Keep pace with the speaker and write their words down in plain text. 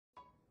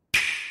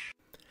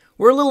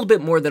We're a little bit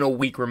more than a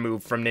week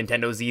removed from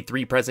Nintendo's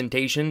E3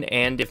 presentation,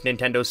 and if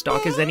Nintendo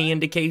stock is any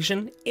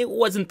indication, it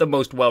wasn't the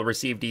most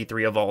well-received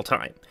E3 of all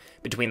time.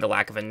 Between the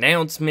lack of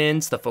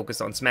announcements, the focus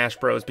on Smash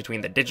Bros,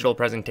 between the digital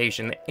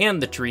presentation and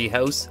the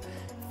Treehouse,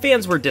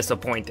 fans were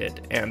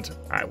disappointed, and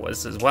I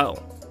was as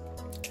well.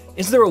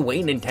 Is there a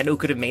way Nintendo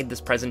could have made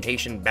this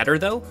presentation better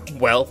though?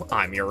 Well,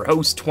 I'm your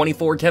host,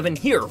 24Kevin,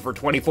 here for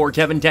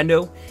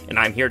 24Kevintendo, and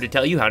I'm here to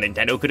tell you how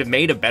Nintendo could have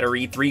made a better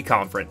E3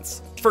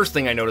 conference. First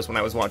thing I noticed when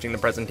I was watching the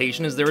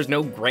presentation is there was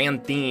no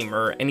grand theme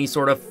or any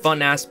sort of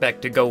fun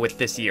aspect to go with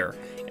this year.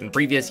 In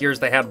previous years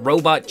they had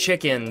Robot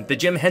Chicken, the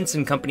Jim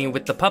Henson Company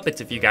with the puppets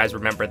if you guys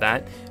remember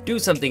that, do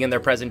something in their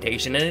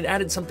presentation and it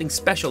added something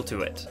special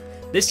to it.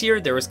 This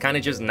year there was kinda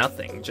just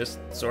nothing, just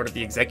sort of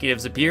the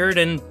executives appeared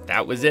and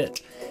that was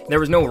it. There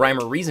was no rhyme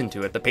or reason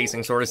to it, the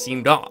pacing sorta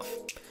seemed off.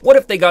 What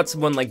if they got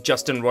someone like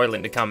Justin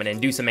Roiland to come in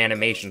and do some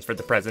animations for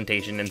the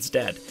presentation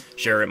instead?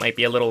 Sure, it might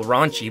be a little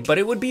raunchy, but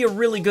it would be a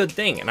really good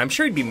thing, and I'm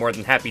sure he'd be more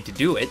than happy to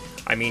do it.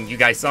 I mean, you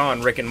guys saw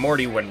on Rick and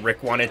Morty when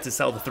Rick wanted to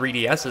sell the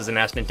 3DSs and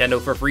asked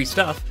Nintendo for free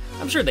stuff.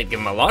 I'm sure they'd give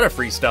him a lot of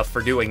free stuff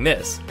for doing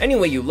this. Any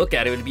way you look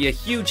at it, it would be a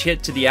huge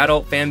hit to the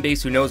adult fan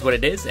base who knows what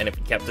it is, and if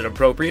it kept it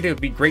appropriate, it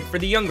would be great for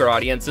the younger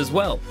audience as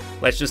well.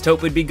 Let's just hope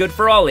it'd be good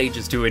for all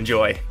ages to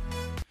enjoy.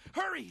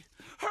 Hurry!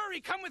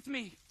 Hurry, come with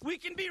me! We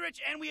can be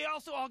rich, and we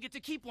also all get to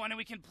keep one, and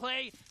we can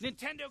play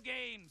Nintendo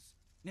games!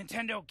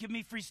 Nintendo, give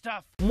me free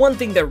stuff! One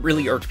thing that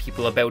really irked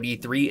people about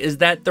E3 is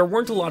that there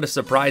weren't a lot of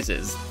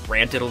surprises.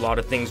 Granted, a lot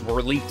of things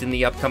were leaked in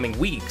the upcoming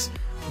weeks,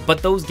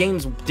 but those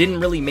games didn't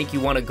really make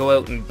you want to go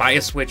out and buy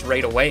a Switch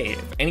right away.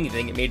 If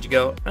anything, it made you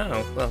go,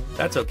 oh, well,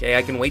 that's okay,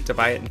 I can wait to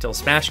buy it until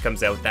Smash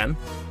comes out then.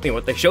 I mean,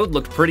 what they showed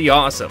looked pretty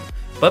awesome.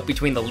 But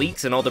between the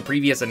leaks and all the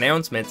previous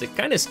announcements, it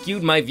kinda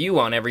skewed my view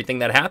on everything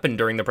that happened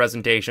during the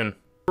presentation.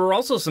 There were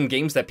also some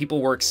games that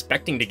people were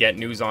expecting to get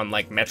news on,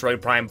 like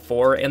Metroid Prime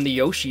 4 and the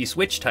Yoshi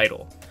Switch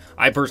title.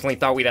 I personally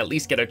thought we'd at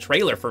least get a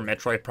trailer for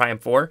Metroid Prime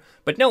 4,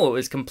 but no, it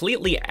was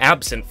completely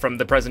absent from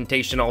the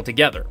presentation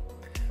altogether.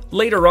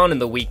 Later on in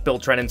the week, Bill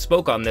Trinen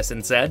spoke on this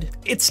and said,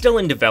 "It's still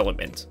in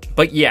development,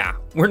 but yeah,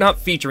 we're not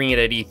featuring it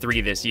at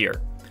E3 this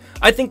year.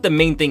 I think the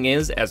main thing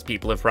is, as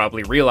people have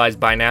probably realized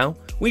by now,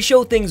 we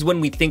show things when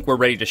we think we're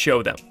ready to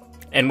show them.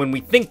 And when we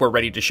think we're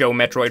ready to show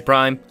Metroid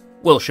Prime,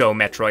 we'll show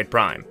Metroid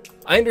Prime."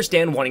 I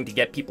understand wanting to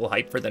get people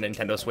hyped for the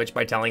Nintendo Switch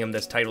by telling them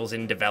this title's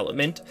in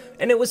development,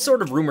 and it was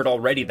sort of rumored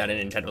already that a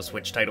Nintendo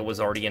Switch title was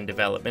already in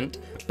development,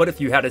 but if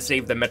you had to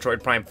save the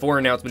Metroid Prime 4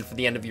 announcement for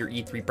the end of your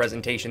E3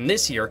 presentation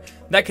this year,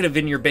 that could have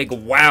been your big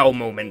wow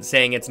moment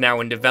saying it's now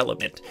in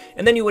development,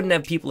 and then you wouldn't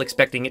have people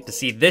expecting it to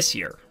see this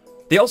year.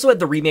 They also had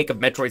the remake of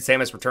Metroid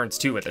Samus Returns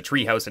 2 at the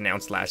Treehouse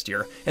announced last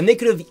year, and they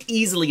could have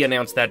easily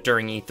announced that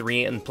during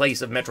E3 in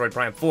place of Metroid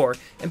Prime 4,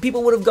 and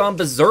people would have gone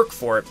berserk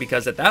for it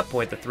because at that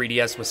point the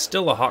 3DS was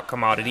still a hot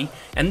commodity,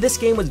 and this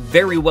game was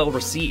very well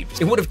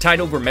received. It would have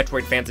tied over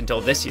Metroid fans until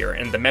this year,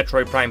 and the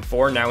Metroid Prime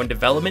 4 now in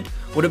development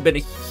would have been a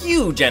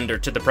huge ender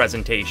to the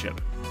presentation.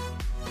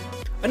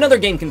 Another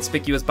game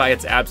conspicuous by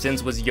its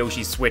absence was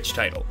Yoshi's Switch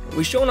title. It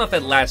was shown off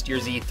at last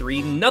year's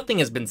E3, nothing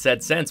has been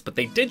said since, but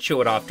they did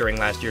show it off during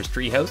last year's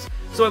Treehouse,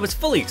 so I was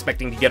fully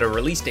expecting to get a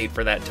release date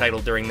for that title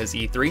during this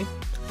E3.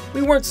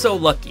 We weren't so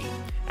lucky.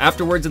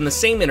 Afterwards, in the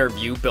same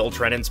interview, Bill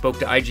Trinen spoke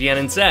to IGN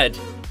and said,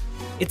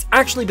 "It's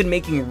actually been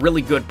making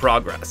really good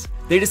progress.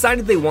 They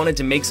decided they wanted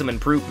to make some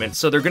improvements,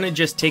 so they're gonna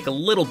just take a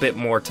little bit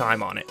more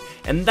time on it,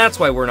 and that's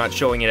why we're not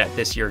showing it at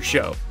this year's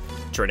show,"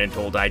 Trinen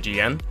told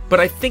IGN, "but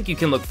I think you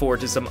can look forward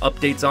to some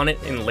updates on it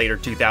in later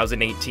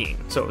 2018.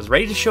 So it was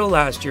ready to show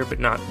last year, but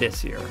not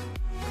this year.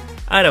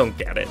 I don't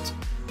get it.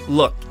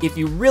 Look, if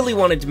you really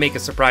wanted to make a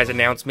surprise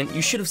announcement,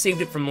 you should have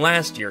saved it from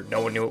last year.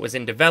 No one knew it was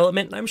in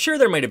development, and I'm sure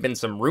there might have been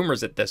some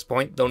rumors at this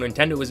point, though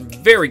Nintendo was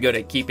very good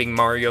at keeping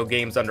Mario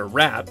games under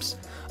wraps.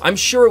 I'm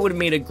sure it would have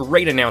made a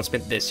great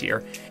announcement this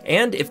year,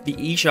 and if the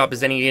eShop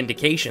is any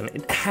indication,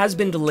 it has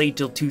been delayed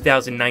till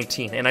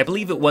 2019, and I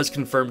believe it was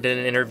confirmed in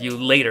an interview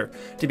later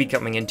to be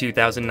coming in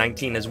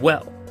 2019 as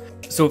well.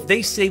 So if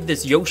they saved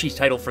this Yoshi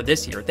title for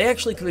this year, they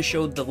actually could have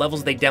showed the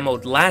levels they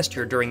demoed last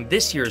year during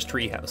this year's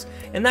Treehouse,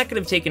 and that could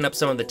have taken up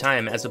some of the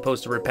time as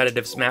opposed to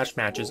repetitive Smash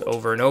matches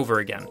over and over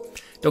again.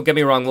 Don't get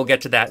me wrong, we'll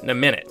get to that in a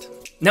minute.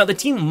 Now the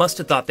team must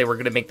have thought they were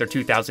going to make their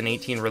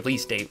 2018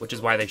 release date, which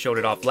is why they showed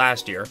it off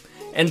last year,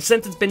 and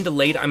since it's been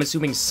delayed, I'm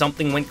assuming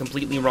something went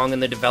completely wrong in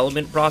the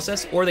development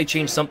process, or they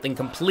changed something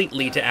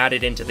completely to add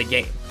it into the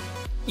game.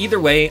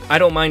 Either way, I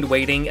don't mind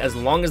waiting, as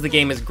long as the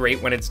game is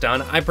great when it's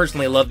done. I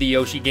personally love the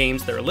Yoshi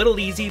games, they're a little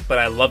easy, but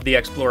I love the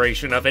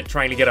exploration of it,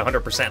 trying to get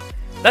 100%.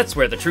 That's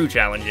where the true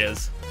challenge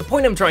is. The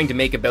point I'm trying to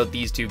make about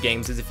these two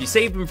games is if you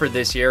saved them for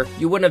this year,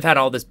 you wouldn't have had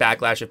all this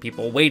backlash of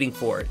people waiting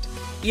for it.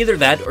 Either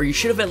that, or you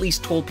should have at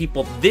least told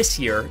people this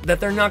year that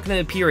they're not going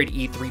to appear at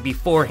E3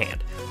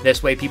 beforehand.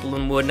 This way people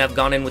wouldn't have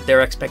gone in with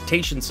their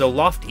expectations so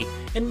lofty,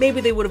 and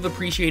maybe they would have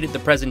appreciated the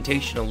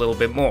presentation a little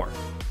bit more.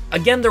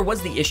 Again, there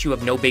was the issue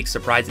of no big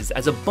surprises,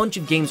 as a bunch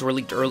of games were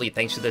leaked early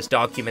thanks to this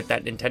document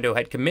that Nintendo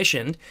had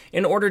commissioned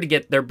in order to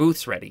get their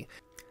booths ready.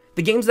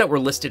 The games that were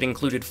listed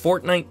included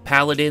Fortnite,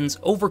 Paladins,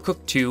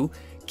 Overcooked 2,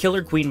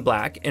 Killer Queen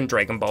Black, and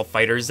Dragon Ball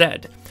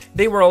FighterZ.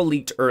 They were all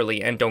leaked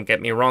early, and don't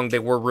get me wrong, they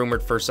were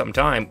rumored for some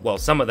time. Well,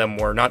 some of them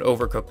were, not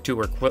Overcooked 2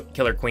 or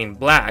Killer Queen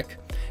Black.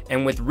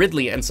 And with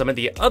Ridley and some of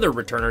the other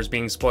returners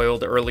being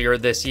spoiled earlier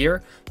this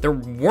year, there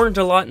weren't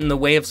a lot in the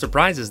way of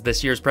surprises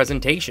this year's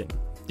presentation.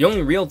 The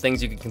only real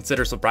things you could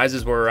consider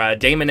surprises were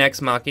Daemon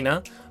X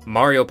Machina,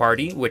 Mario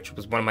Party, which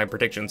was one of my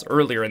predictions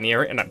earlier in the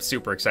year, and I'm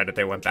super excited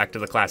they went back to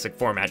the classic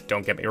format,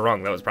 don't get me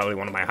wrong, that was probably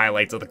one of my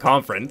highlights of the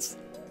conference.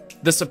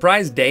 The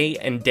surprise day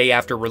and day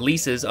after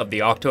releases of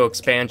the Octo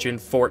expansion,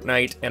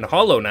 Fortnite, and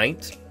Hollow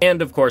Knight,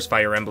 and of course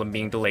Fire Emblem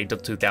being delayed till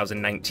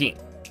 2019.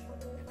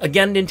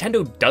 Again,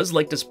 Nintendo does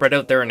like to spread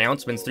out their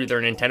announcements through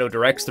their Nintendo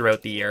Directs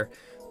throughout the year,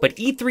 but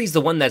E3 is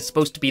the one that's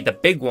supposed to be the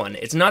big one.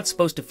 It's not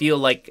supposed to feel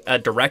like a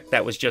Direct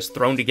that was just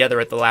thrown together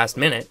at the last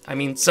minute. I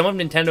mean, some of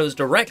Nintendo's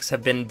Directs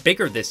have been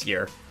bigger this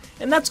year,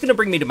 and that's going to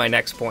bring me to my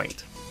next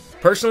point.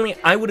 Personally,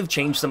 I would have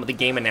changed some of the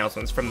game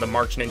announcements from the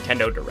March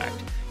Nintendo Direct.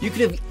 You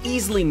could have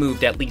easily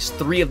moved at least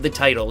 3 of the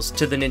titles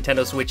to the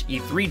Nintendo Switch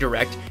E3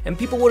 Direct, and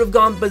people would have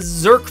gone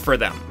berserk for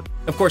them.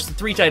 Of course, the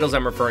 3 titles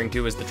I'm referring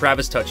to is the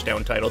Travis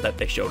Touchdown title that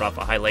they showed off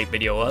a highlight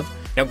video of.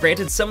 Now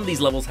granted, some of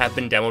these levels have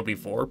been demoed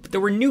before, but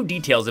there were new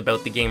details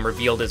about the game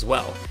revealed as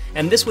well,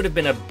 and this would have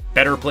been a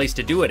better place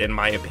to do it in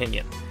my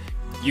opinion.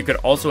 You could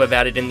also have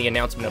added in the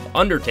announcement of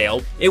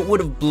Undertale. It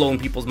would have blown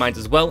people's minds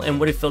as well and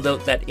would have filled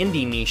out that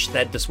indie niche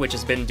that the Switch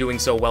has been doing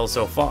so well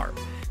so far.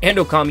 And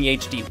Okami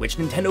HD, which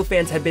Nintendo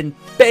fans had been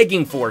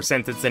begging for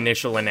since its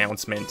initial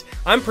announcement.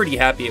 I'm pretty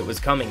happy it was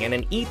coming, and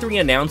an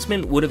E3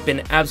 announcement would have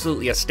been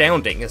absolutely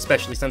astounding,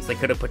 especially since they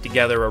could have put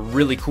together a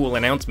really cool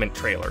announcement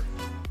trailer.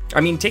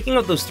 I mean, taking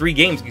out those 3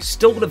 games, you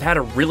still would have had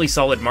a really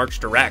solid March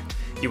Direct.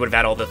 You would have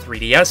had all the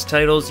 3DS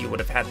titles, you would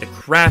have had the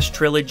Crash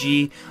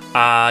trilogy,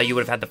 you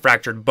would have had the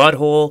Fractured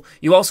Butthole,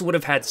 you also would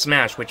have had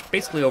Smash, which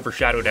basically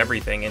overshadowed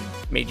everything and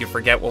made you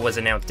forget what was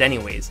announced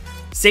anyways.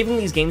 Saving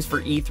these games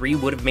for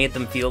E3 would have made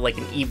them feel like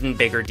an even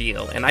bigger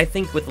deal, and I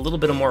think with a little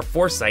bit of more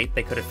foresight,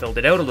 they could have filled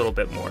it out a little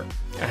bit more.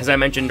 As I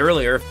mentioned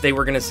earlier, if they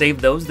were going to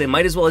save those, they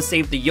might as well have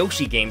saved the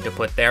Yoshi game to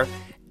put there.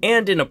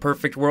 And in a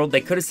perfect world,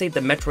 they could have saved the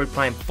Metroid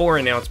Prime 4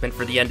 announcement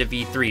for the end of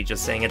E3,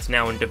 just saying it's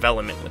now in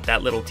development with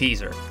that little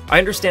teaser. I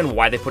understand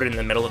why they put it in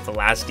the middle of the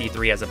last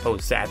E3 as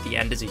opposed to at the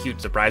end as a huge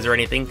surprise or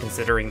anything,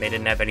 considering they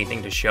didn't have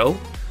anything to show,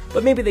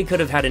 but maybe they could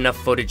have had enough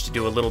footage to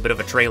do a little bit of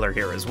a trailer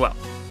here as well.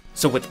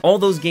 So with all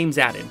those games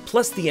added,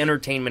 plus the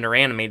entertainment or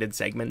animated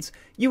segments,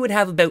 you would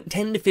have about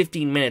 10 to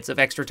 15 minutes of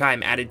extra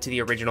time added to the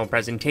original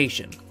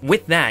presentation.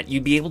 With that,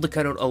 you'd be able to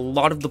cut out a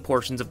lot of the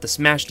portions of the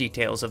Smash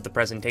details of the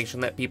presentation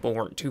that people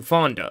weren't too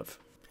fond of.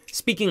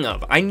 Speaking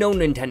of, I know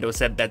Nintendo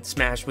said that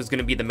Smash was going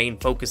to be the main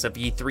focus of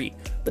E3,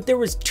 but there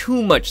was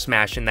too much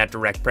Smash in that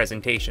Direct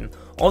presentation.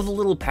 All the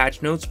little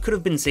patch notes could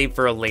have been saved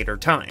for a later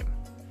time.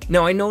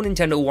 Now, I know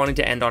Nintendo wanted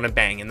to end on a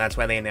bang, and that's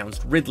why they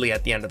announced Ridley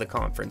at the end of the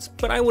conference,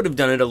 but I would have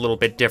done it a little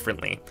bit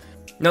differently.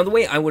 Now, the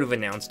way I would have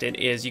announced it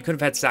is you could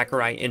have had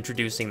Sakurai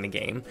introducing the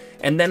game,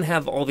 and then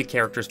have all the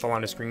characters fall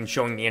on a screen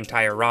showing the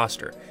entire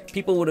roster.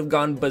 People would have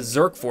gone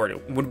berserk for it.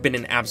 It would have been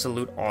an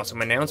absolute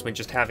awesome announcement,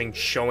 just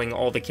showing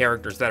all the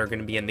characters that are going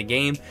to be in the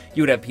game.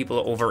 You would have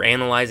people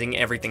overanalyzing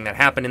everything that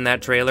happened in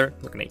that trailer.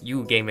 Looking at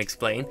you, Game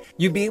Explain.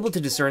 You'd be able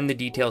to discern the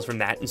details from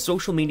that, and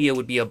social media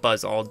would be a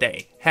buzz all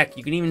day. Heck,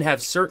 you can even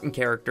have certain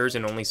characters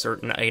and only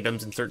certain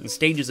items and certain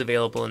stages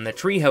available in the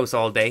treehouse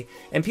all day,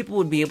 and people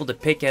would be able to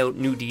pick out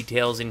new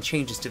details and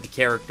changes to the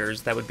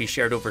characters that would be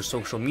shared over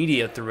social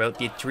media throughout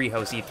the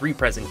Treehouse E3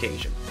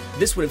 presentation.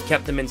 This would have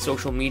kept them in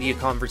social media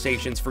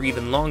conversations for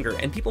even longer,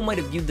 and people might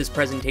have viewed this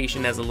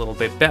presentation as a little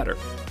bit better.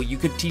 You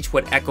could teach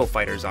what Echo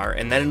Fighters are,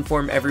 and then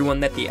inform everyone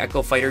that the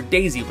Echo Fighter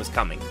Daisy was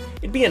coming.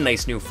 It'd be a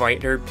nice new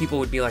fighter, people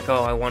would be like,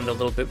 oh, I wanted a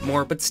little bit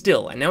more, but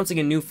still, announcing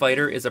a new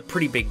fighter is a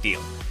pretty big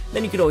deal.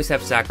 Then you could always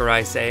have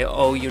Sakurai say,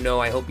 oh,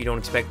 I hope you don't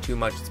expect too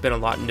much, it's been a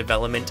lot in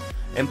development,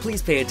 and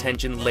please pay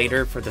attention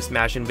later for the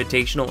Smash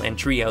Invitational and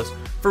Treehouse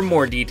for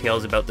more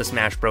details about the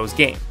Smash Bros.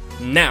 Game.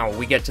 Now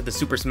we get to the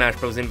Super Smash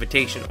Bros.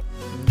 Invitational.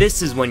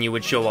 This is when you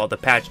would show all the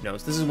patch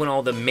notes. This is when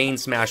all the main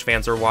Smash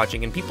fans are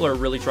watching and people are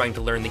really trying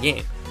to learn the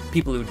game.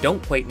 People who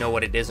don't quite know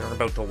what it is and are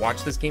about to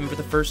watch this game for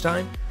the first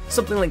time,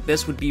 something like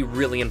this would be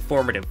really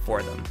informative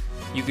for them.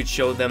 You could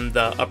show them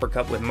the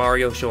uppercut with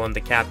Mario, show them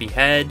the cappy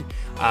head,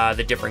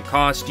 the different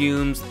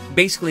costumes.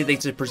 Basically, they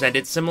should present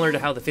it similar to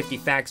how the 50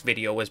 Facts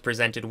video was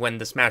presented when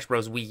the Smash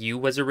Bros. Wii U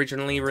was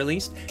originally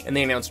released, and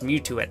they announced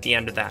Mewtwo at the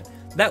end of that.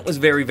 That was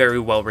very, very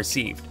well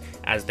received.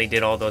 As they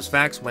did all those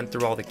facts, went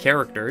through all the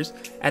characters,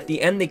 at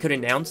the end they could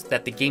announce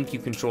that the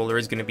GameCube controller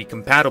is going to be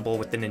compatible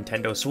with the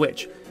Nintendo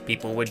Switch.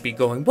 People would be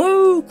going,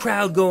 whoa,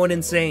 crowd going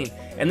insane,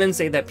 and then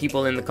say that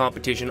people in the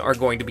competition are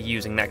going to be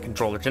using that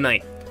controller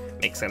tonight.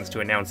 Makes sense to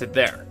announce it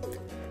there.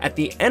 At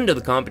the end of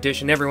the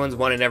competition, everyone's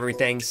won and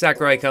everything,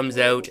 Sakurai comes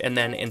out, and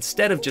then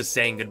instead of just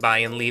saying goodbye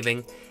and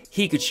leaving,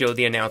 he could show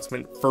the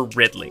announcement for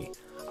Ridley.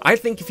 I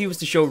think if he was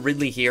to show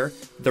Ridley here,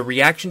 the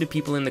reaction to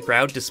people in the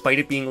crowd, despite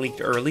it being leaked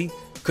early,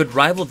 could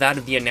rival that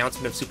of the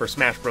announcement of Super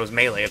Smash Bros.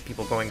 Melee of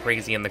people going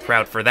crazy in the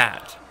crowd for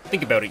that.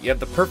 Think about it, you have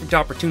the perfect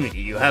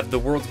opportunity, you have the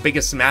world's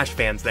biggest Smash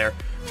fans there,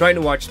 Trying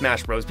to watch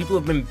Smash Bros, people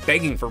have been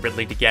begging for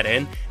Ridley to get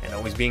in, and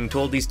always being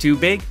told he's too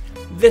big.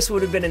 This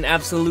would have been an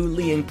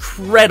absolutely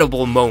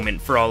incredible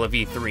moment for all of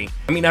E3.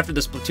 I mean, after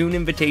the Splatoon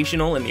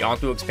Invitational and the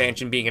Octo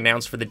expansion being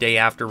announced for the day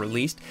after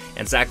released,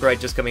 and Sakurai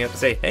just coming out to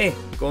say, hey,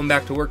 going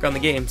back to work on the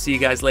game, see you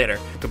guys later.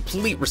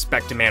 Complete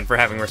respect to man for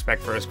having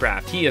respect for his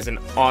craft. He is an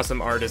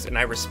awesome artist, and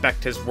I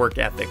respect his work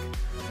ethic.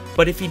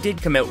 But if he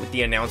did come out with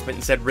the announcement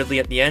and said Ridley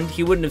at the end,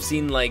 he wouldn't have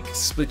seemed like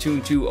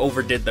Splatoon 2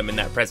 overdid them in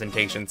that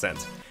presentation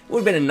sense. It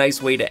would have been a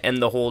nice way to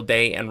end the whole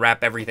day and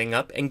wrap everything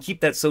up and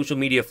keep that social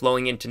media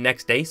flowing into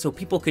next day so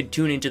people could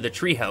tune into the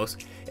treehouse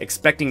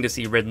expecting to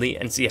see Ridley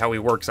and see how he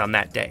works on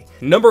that day.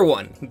 Number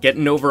 1, get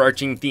an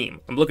overarching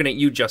theme. I'm looking at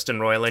you, Justin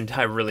Roiland.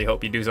 I really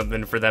hope you do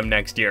something for them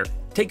next year.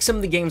 Take some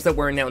of the games that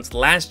were announced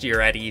last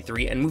year at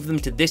E3 and move them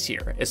to this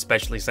year,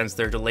 especially since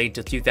they're delayed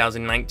to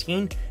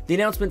 2019. The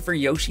announcement for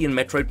Yoshi and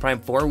Metroid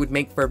Prime 4 would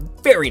make for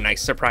very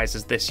nice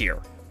surprises this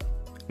year.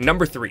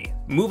 Number 3,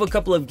 move a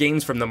couple of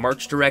games from the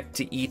March Direct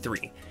to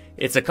E3.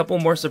 It's a couple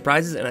more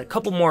surprises and a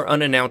couple more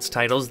unannounced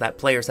titles that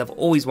players have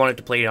always wanted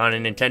to play on a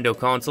Nintendo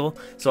console,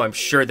 so I'm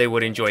sure they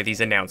would enjoy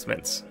these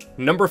announcements.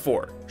 Number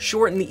 4,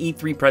 shorten the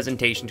E3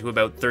 presentation to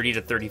about 30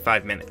 to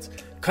 35 minutes.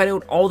 Cut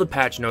out all the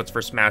patch notes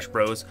for Smash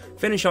Bros,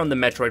 finish on the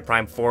Metroid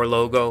Prime 4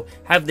 logo,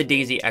 have the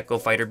Daisy Echo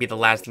Fighter be the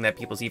last thing that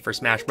people see for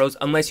Smash Bros,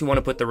 unless you want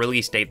to put the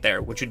release date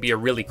there, which would be a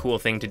really cool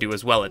thing to do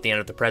as well at the end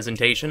of the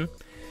presentation.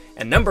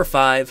 And number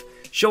 5,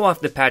 show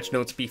off the patch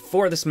notes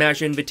before the Smash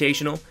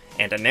Invitational,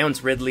 and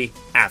announce Ridley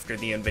after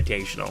the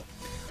Invitational.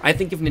 I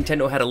think if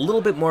Nintendo had a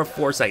little bit more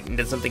foresight and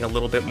did something a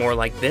little bit more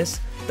like this,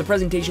 the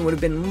presentation would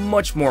have been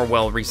much more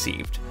well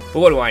received. But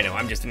what do I know,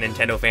 I'm just a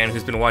Nintendo fan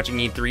who's been watching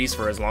E3s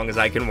for as long as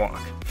I can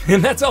walk.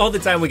 And that's all the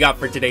time we got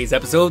for today's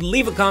episode.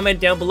 Leave a comment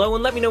down below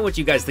and let me know what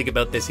you guys think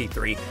about this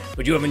E3.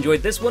 Would you have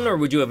enjoyed this one or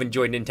would you have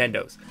enjoyed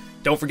Nintendo's?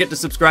 Don't forget to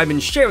subscribe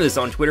and share this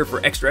on Twitter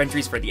for extra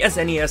entries for the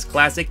SNES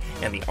Classic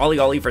and the Ollie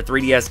Ollie for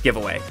 3DS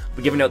giveaway.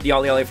 We're giving out the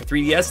Ollie Ollie for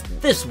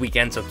 3DS this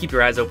weekend, so keep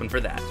your eyes open for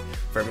that.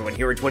 For everyone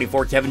here at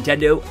 24 Kevin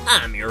Tendo,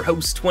 I'm your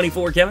host,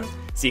 24 Kevin.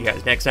 See you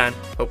guys next time.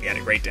 Hope you had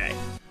a great day.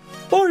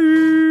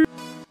 Bye!